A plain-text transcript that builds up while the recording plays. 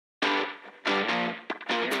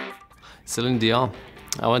Celine Dion.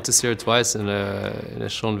 I went to see her twice in a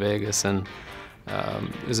show in Vegas, and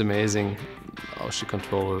it was amazing how she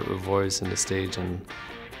controlled her voice and the stage and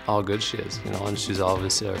how good she is. You know, and she's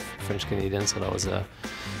obviously a French Canadian, so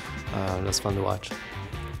that's fun to watch.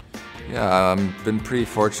 Yeah, I've been pretty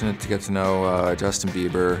fortunate to get to know Justin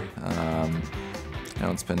Bieber. You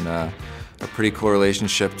know, it's been a pretty cool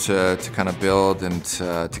relationship to kind of build and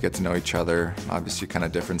to get to know each other. Obviously, kind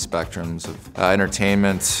of different spectrums of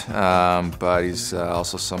entertainment, but he's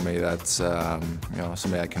also somebody that's you know,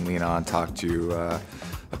 somebody I can lean on, talk to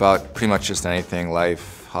about pretty much just anything,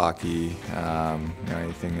 life, hockey, you know,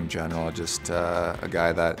 anything in general. Just a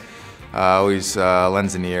guy that always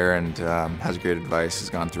lends an ear and has great advice. He's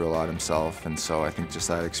gone through a lot himself, and so I think just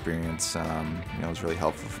that experience, you know, was really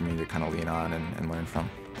helpful for me to kind of lean on and learn from.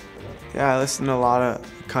 Yeah, I listen to a lot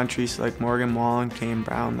of countries like Morgan Wallen, Kane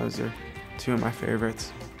Brown. Those are two of my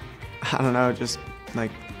favorites. I don't know, just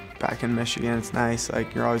like back in Michigan, it's nice.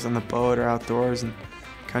 Like you're always on the boat or outdoors, and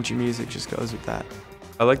country music just goes with that.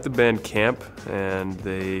 I like the band Camp, and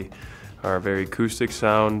they are a very acoustic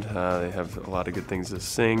sound. They have a lot of good things to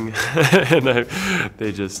sing, and they're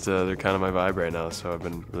kind of my vibe right now, so I've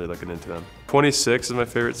been really looking into them. 26 is my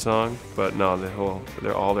favorite song, but no,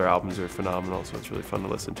 all their albums are phenomenal, so it's really fun to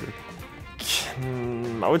listen to.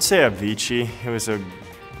 I would say Avicii. He was a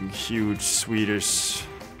huge Swedish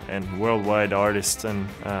and worldwide artist, and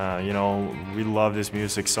you know, we love his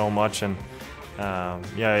music so much, and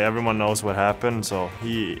yeah, everyone knows what happened, so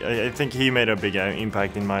I think he made a big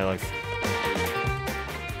impact in my life.